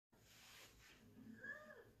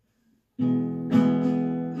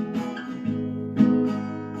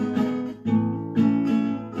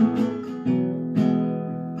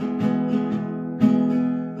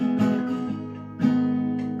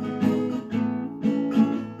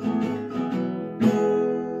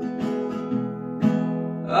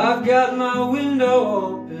I've got my window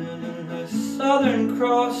open in the Southern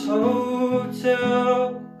Cross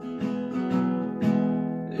Hotel.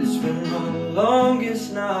 It's been the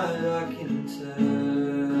longest night I can tell.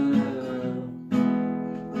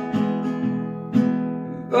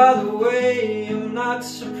 By the way, I'm not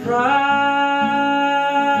surprised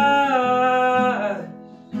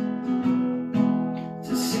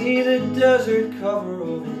to see the desert cover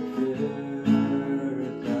over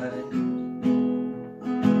paradise.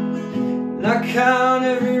 And I count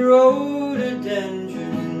every rhododendron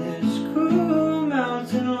in this cool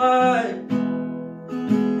mountain light.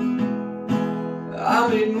 I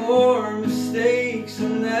made more mistakes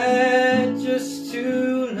than that just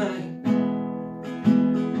tonight.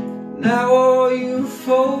 Now all you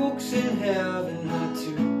folks in heaven are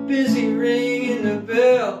too busy ringing the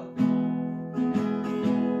bell.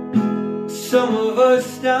 Some of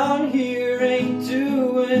us down here ain't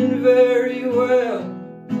doing very well.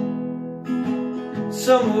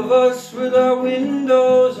 Some of us with our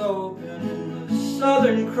windows open in the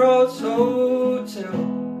Southern Cross Hotel.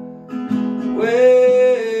 Waiting,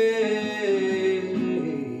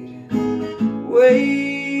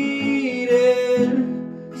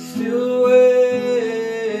 still waiting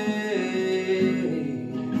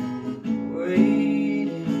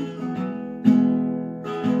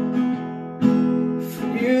for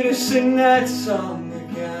you to sing that song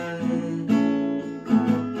again.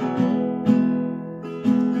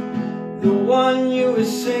 The one you were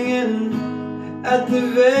singing at the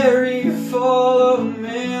very fall of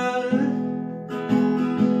man.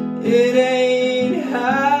 It ain't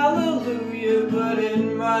hallelujah, but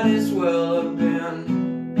it might as well have been.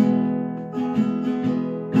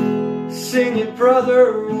 Sing it,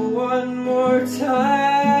 brother, one more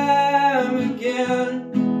time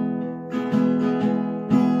again.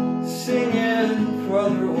 Sing it,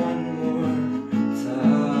 brother, one more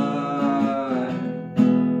time.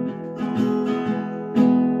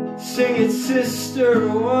 Sing it, sister,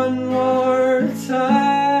 one more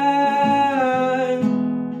time.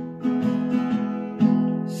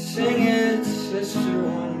 Sing it, sister,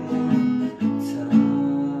 one more time.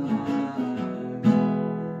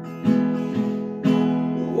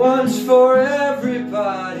 Once for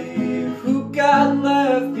everybody who got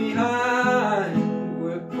left behind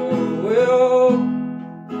with poor Will.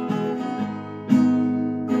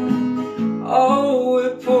 Oh,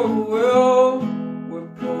 with poor Will, with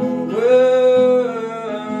poor Will.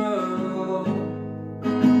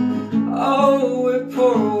 Oh, with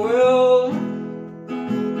poor Will.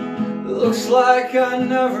 Looks like I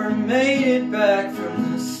never made it back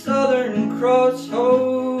from the Southern Cross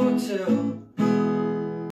Hotel.